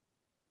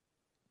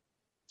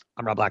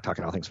 I'm Rob Black,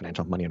 talking all things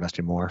financial, money,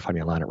 investing, more. Find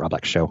me online at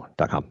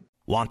robblackshow.com.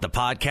 Want the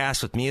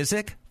podcast with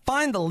music?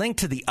 Find the link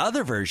to the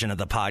other version of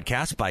the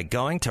podcast by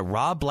going to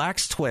Rob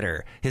Black's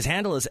Twitter. His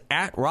handle is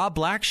at Rob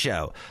Black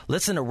Show.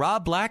 Listen to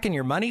Rob Black and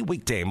Your Money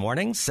weekday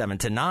mornings, 7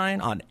 to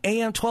 9 on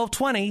AM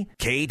 1220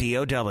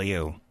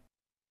 KDOW.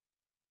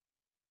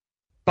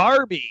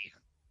 Barbie.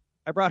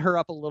 I brought her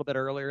up a little bit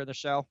earlier in the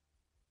show.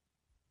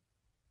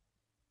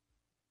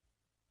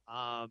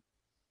 And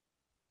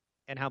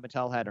how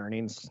Mattel had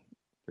earnings.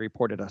 They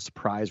reported a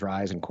surprise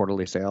rise in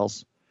quarterly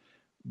sales.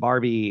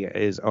 Barbie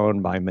is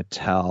owned by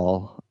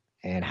Mattel,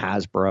 and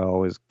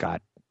Hasbro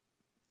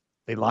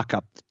they lock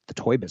up the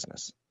toy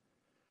business.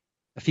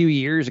 A few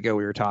years ago,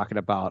 we were talking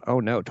about, oh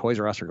no, Toys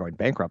R Us are going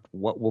bankrupt.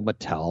 What will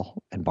Mattel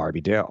and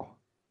Barbie do?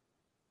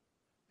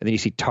 And then you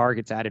see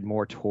Target's added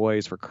more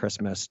toys for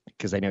Christmas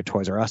because they know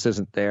Toys R Us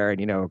isn't there. And,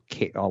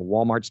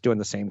 Walmart's doing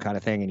the same kind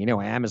of thing. And,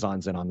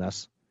 Amazon's in on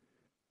this.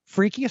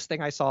 Freakiest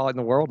thing I saw in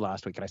the world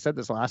last week, and I said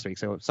this last week,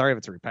 so sorry if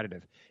it's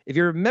repetitive. If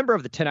you're a member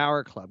of the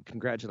 10-Hour Club,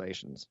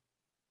 congratulations.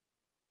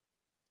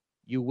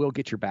 You will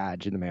get your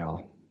badge in the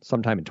mail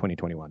sometime in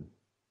 2021.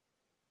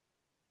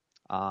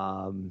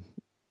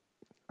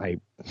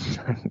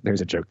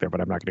 There's a joke there, but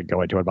I'm not going to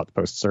go into it about the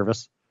post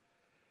service.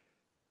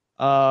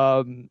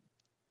 Mattel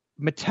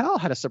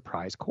had a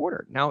surprise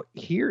quarter. Now,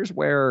 here's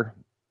where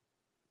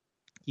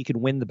you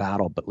can win the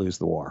battle but lose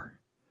the war.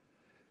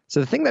 So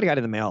the thing that I got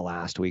in the mail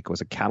last week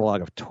was a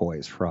catalog of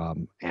toys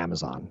from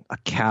Amazon. A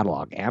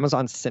catalog.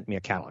 Amazon sent me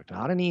a catalog,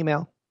 not an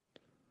email.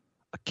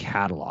 A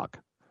catalog.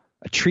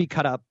 A tree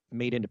cut up,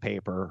 made into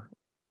paper,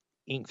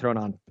 ink thrown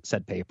on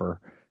said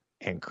paper,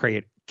 and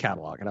create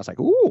catalog. And I was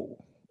like, ooh,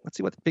 let's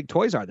see what the big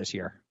toys are this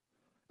year.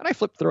 And I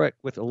flipped through it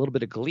with a little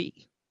bit of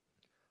glee.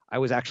 I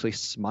was actually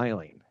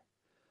smiling,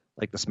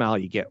 like the smile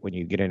you get when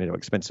you get into an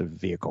expensive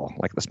vehicle,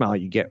 like the smile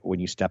you get when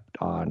you stepped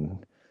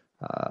on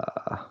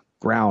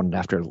ground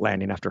after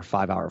landing after a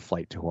 5-hour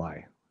flight to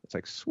Hawaii. It's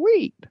like,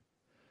 sweet.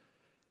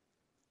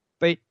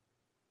 But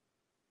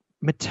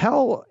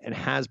Mattel and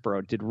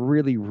Hasbro did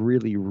really,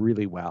 really,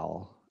 really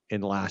well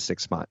in the last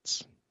 6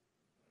 months.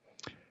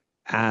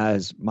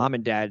 As mom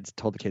and dad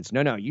told the kids,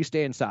 no, you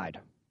stay inside.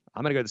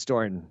 I'm going to go to the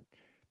store and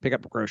pick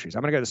up groceries.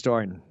 I'm going to go to the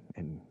store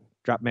and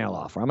drop mail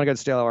off. Or I'm going to go to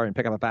the store and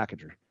pick up a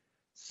package. Or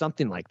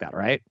something like that,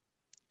 right?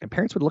 And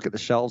parents would look at the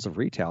shelves of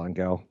retail and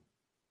go,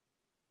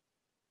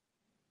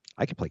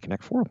 I can play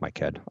Connect 4 with my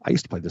kid. I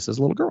used to play this as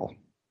a little girl.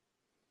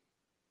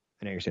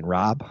 And now you're saying,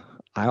 Rob,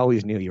 I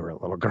always knew you were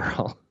a little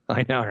girl.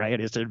 I know, right? I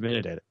just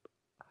admitted it.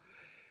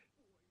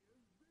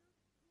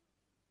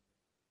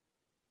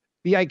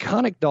 The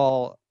iconic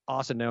doll,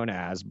 also known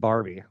as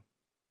Barbie,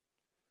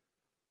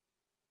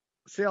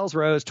 sales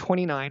rose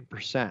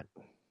 29%.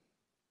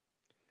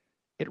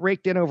 It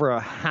raked in over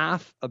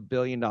 $500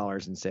 million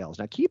in sales.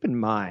 Now, keep in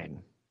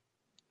mind,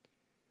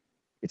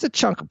 it's a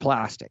chunk of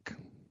plastic,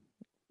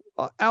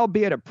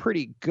 albeit a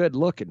pretty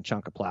good-looking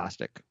chunk of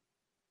plastic,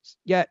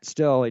 yet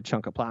still a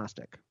chunk of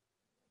plastic.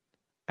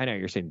 I know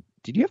you're saying,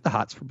 did you have the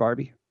hots for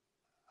Barbie?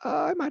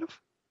 I might have.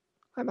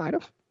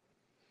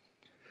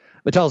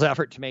 Mattel's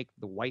effort to make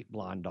the white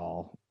blonde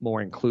doll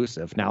more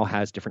inclusive now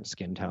has different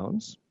skin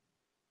tones,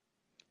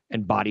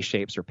 and body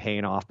shapes are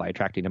paying off by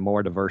attracting a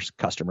more diverse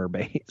customer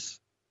base.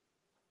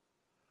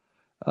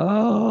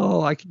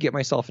 Oh, I could get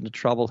myself into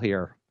trouble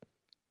here.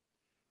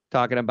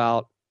 Talking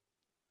about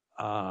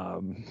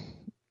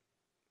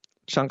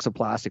chunks of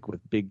plastic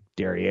with big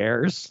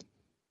derrieres.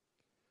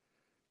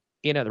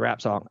 The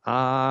rap song,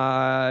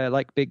 I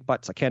like big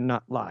butts, I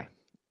cannot lie.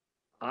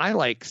 I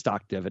like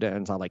stock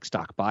dividends. I like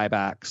stock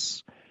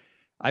buybacks.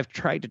 I've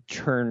tried to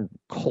turn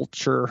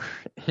culture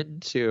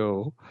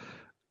into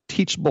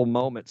teachable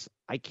moments.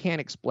 I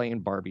can't explain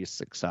Barbie's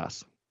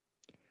success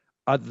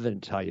other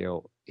than tell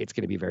you it's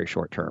going to be very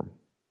short term.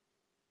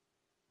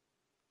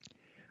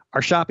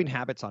 Our shopping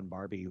habits on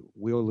Barbie,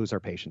 we'll lose our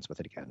patience with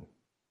it again.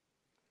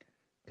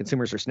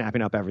 Consumers are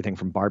snapping up everything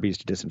from Barbies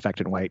to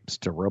disinfectant wipes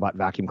to robot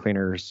vacuum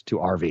cleaners to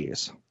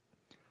RVs.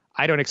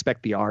 I don't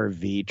expect the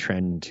RV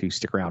trend to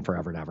stick around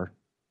forever and ever.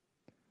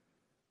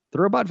 The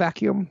robot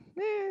vacuum,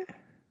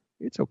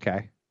 it's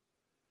okay.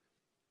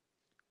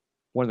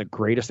 One of the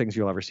greatest things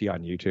you'll ever see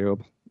on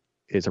YouTube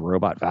is a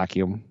robot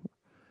vacuum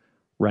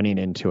running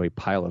into a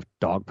pile of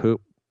dog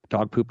poop.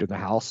 Dog pooped in the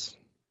house.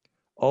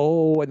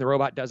 Oh, and the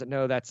robot doesn't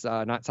know that's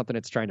not something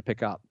it's trying to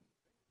pick up.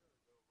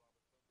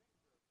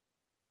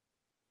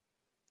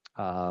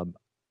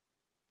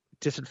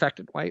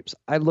 Disinfectant wipes.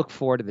 I look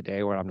forward to the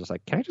day where I'm just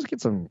like, can I just get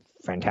some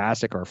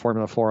Fantastic or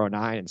Formula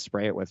 409 and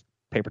spray it with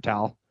paper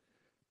towel?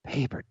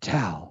 Paper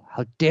towel.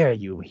 How dare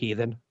you,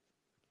 heathen?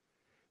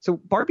 So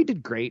Barbie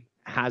did great.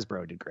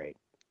 Hasbro did great.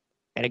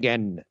 And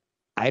again,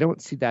 I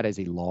don't see that as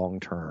a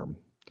long term.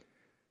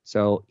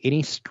 So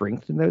any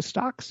strength in those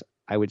stocks,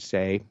 I would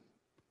say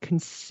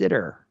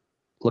consider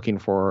looking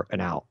for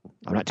an out.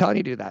 I'm not telling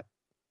you to do that.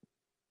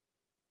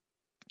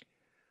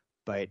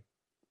 But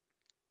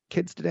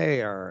kids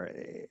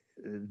today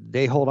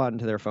they hold on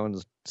to their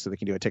phones so they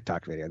can do a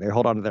TikTok video. They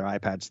hold on to their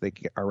iPads so they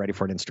are ready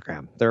for an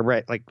Instagram.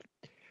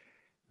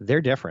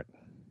 They're different.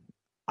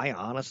 I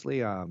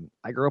honestly,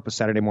 I grew up with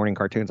Saturday morning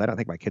cartoons. I don't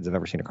think my kids have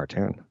ever seen a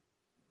cartoon.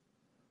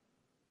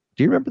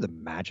 Do you remember the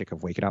magic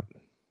of waking up,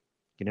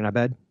 getting out of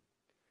bed,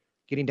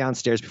 getting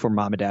downstairs before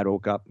mom and dad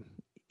woke up,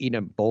 eating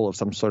a bowl of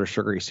some sort of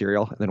sugary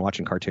cereal, and then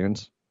watching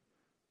cartoons?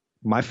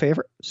 My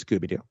favorite,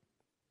 Scooby-Doo.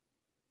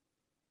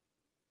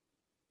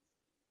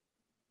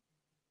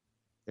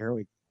 There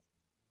we go.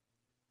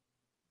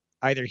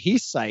 Either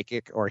he's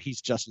psychic or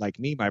he's just like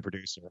me, my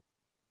producer.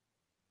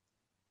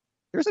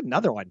 There's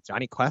another one,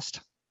 Johnny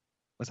Quest.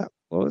 What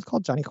was it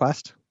called? Johnny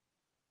Quest?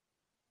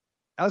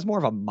 That was more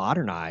of a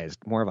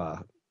modernized, more of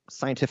a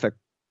scientific,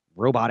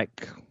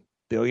 robotic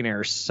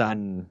billionaire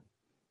son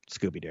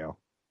Scooby-Doo.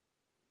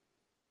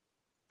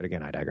 But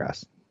again, I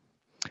digress.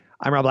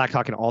 I'm Rob Black,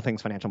 talking all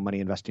things financial, money,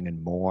 investing,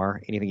 and more.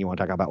 Anything you want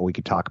to talk about, we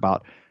could talk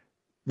about.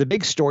 The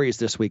big stories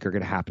this week are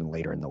going to happen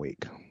later in the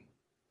week.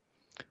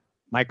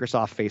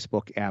 Microsoft,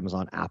 Facebook,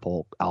 Amazon,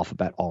 Apple,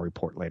 Alphabet all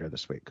report later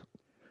this week.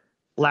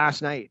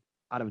 Last night,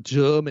 out of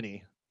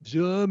Germany,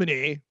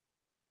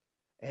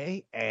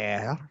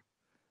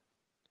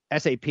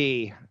 SAP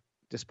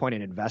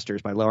disappointed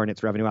investors by lowering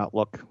its revenue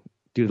outlook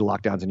due to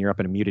lockdowns in Europe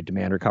and a muted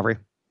demand recovery.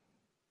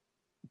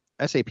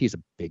 SAP is a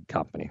big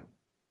company.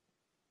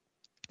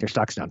 Their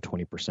stock's down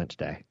 20%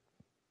 today.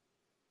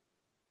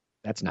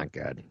 That's not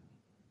good.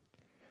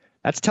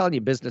 That's telling you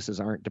businesses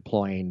aren't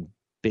deploying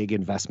big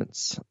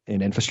investments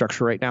in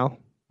infrastructure right now.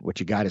 What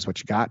you got is what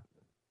you got.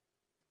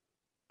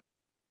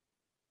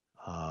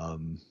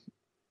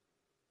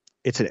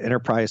 It's an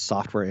enterprise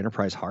software,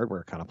 enterprise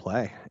hardware kind of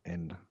play,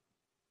 and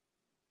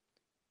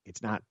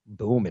it's not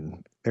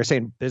booming. They're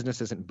saying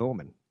business isn't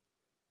booming.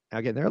 Now,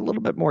 again, they're a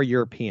little bit more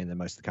European than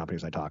most of the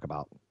companies I talk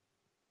about.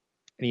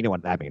 And you know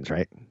what that means,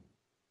 right?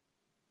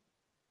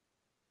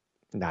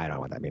 No, I don't know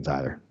what that means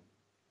either.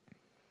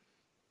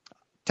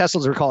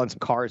 Tesla's recalling some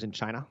cars in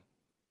China.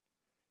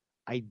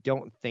 I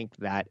don't think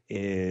that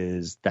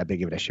is that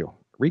big of an issue.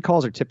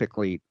 Recalls are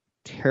typically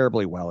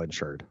terribly well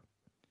insured.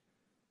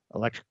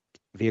 Electric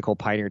vehicle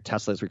pioneer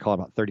Tesla is recalling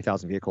about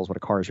 30,000 vehicles. When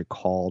a car is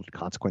recalled,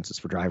 consequences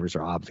for drivers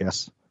are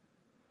obvious.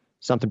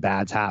 Something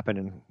bad's happened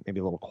and maybe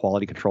a little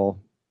quality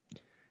control.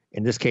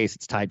 In this case,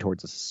 it's tied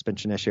towards a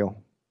suspension issue,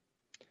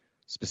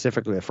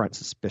 specifically the front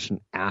suspension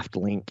aft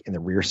link and the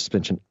rear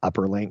suspension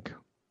upper link.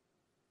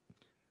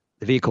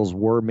 The vehicles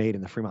were made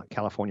in the Fremont,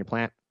 California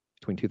plant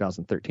between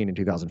 2013 and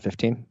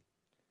 2015.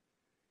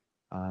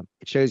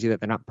 It shows you that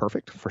they're not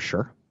perfect, for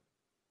sure.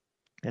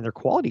 And their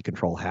quality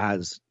control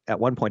has, at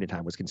one point in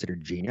time, was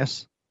considered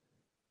genius.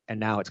 And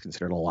now it's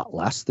considered a lot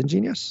less than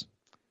genius,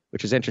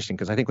 which is interesting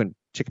because I think when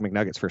Chicken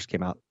McNuggets first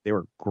came out, they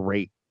were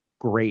great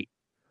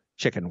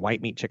chicken,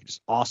 white meat chicken,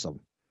 just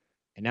awesome.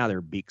 And now they're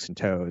beaks and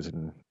toes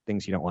and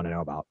things you don't want to know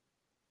about.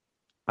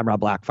 I'm Rob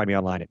Black. Find me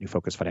online at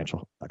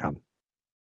newfocusfinancial.com.